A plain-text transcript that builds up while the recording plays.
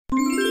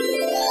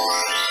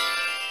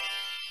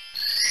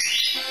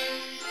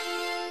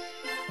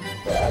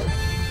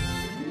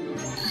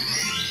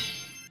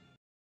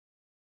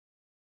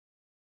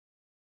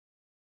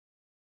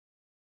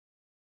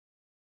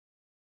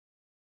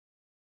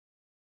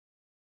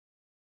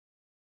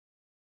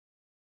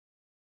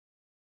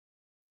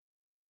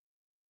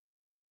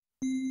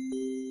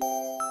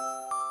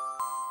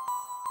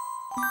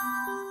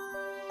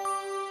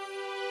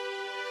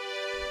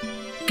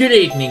Good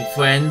evening,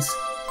 friends,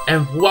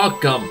 and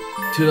welcome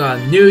to our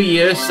New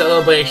Year's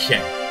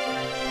celebration.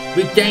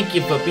 We thank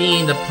you for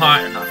being a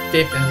part of our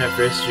 5th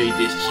anniversary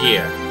this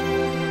year.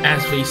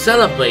 As we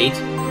celebrate,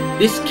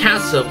 this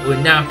castle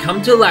will now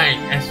come to life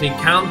as we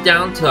count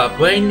down to our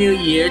brand new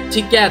year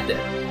together.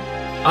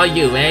 Are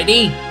you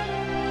ready?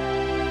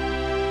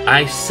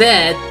 I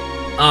said,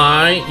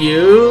 are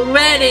you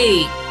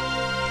ready?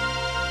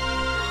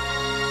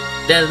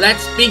 Then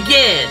let's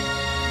begin!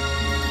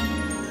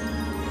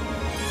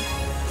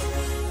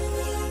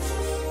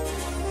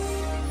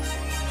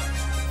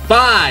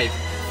 5,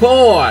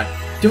 4,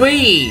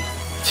 3,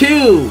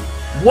 2,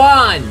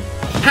 1.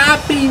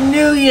 Happy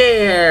New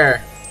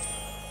Year!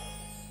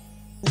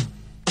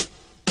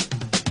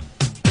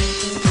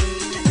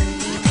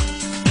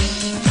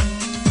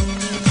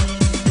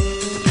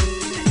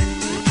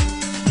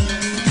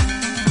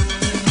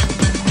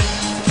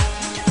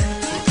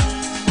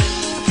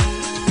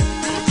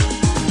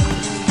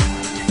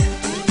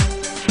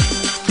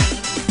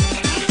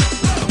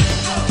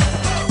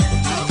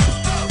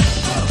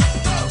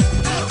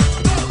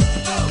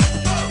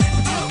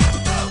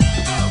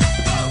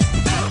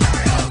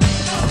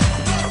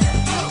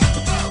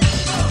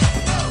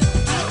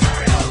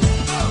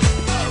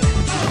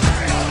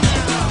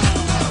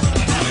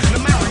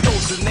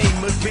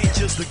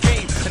 The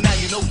game, and now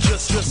you know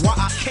just why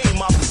I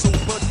came. I'm the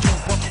super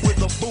duper with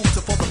a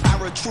booster for the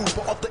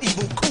paratrooper of the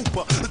evil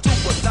Cooper, the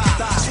duper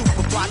die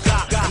super fly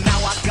guy. And now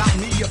I got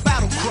me a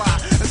battle cry.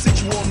 And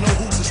since you all know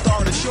who's the star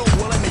of the show,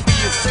 well, let me be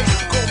a safe.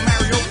 Go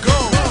Mario, go!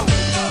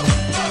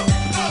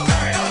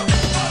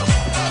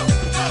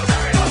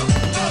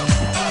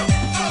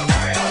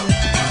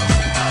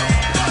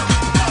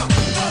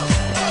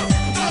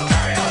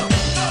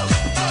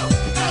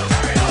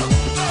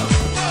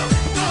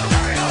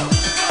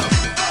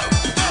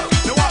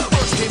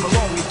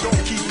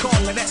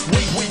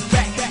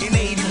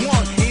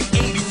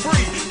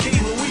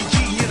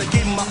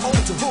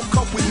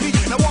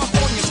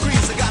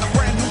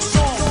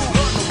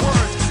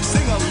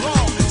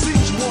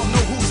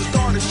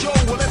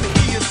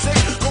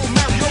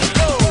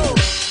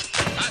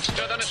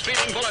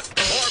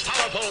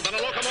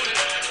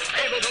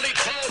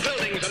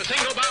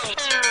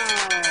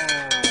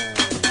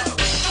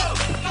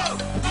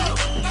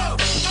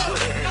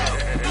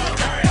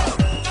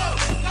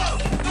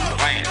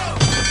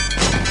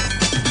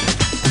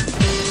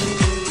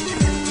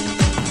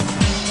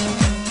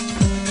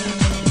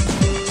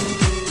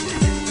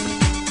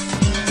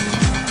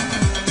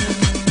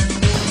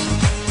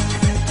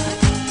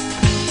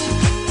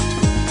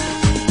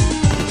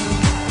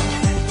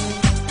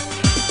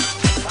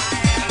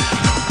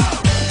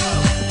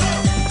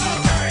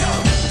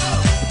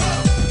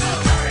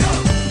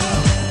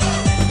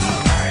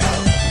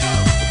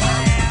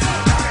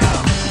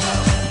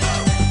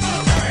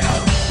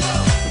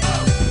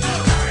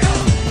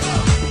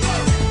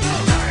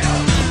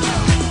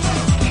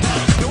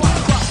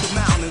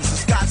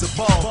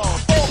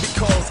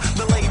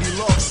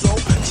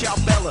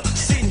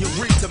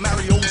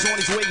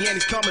 And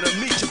he's coming to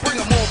meet you. Bring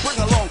them all, bring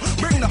along,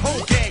 bring the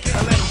whole gang,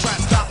 and let them try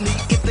to stop me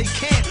if they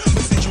can.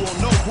 But since you all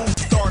know who's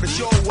the star of the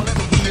show, well, let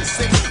me hear you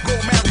say, go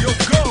Mario,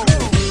 go!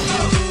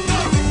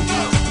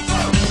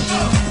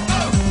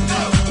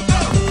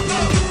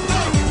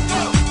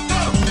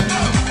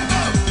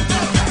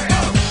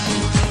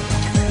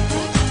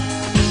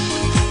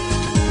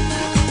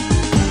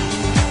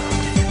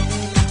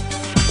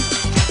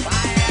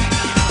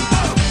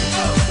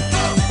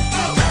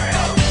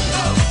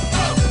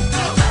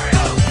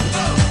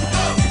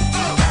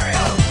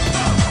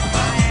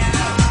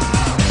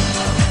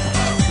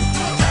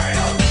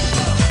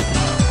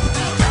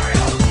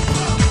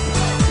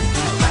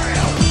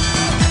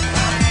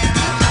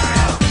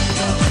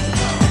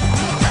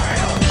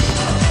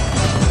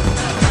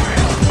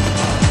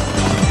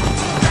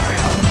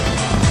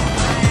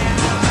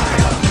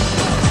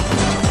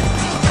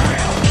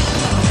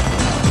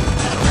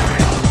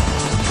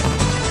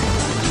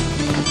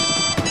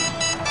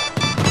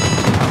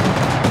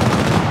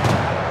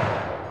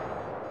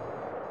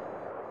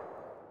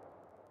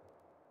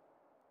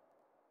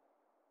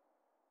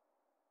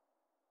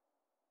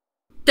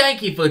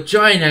 Thank you for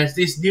joining us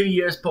this New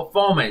Year's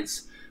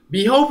performance.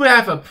 We hope you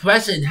have a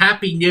pleasant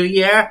Happy New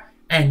Year,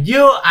 and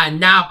you are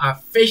now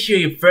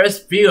officially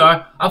first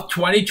viewer of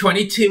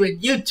 2022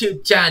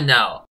 YouTube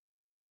channel.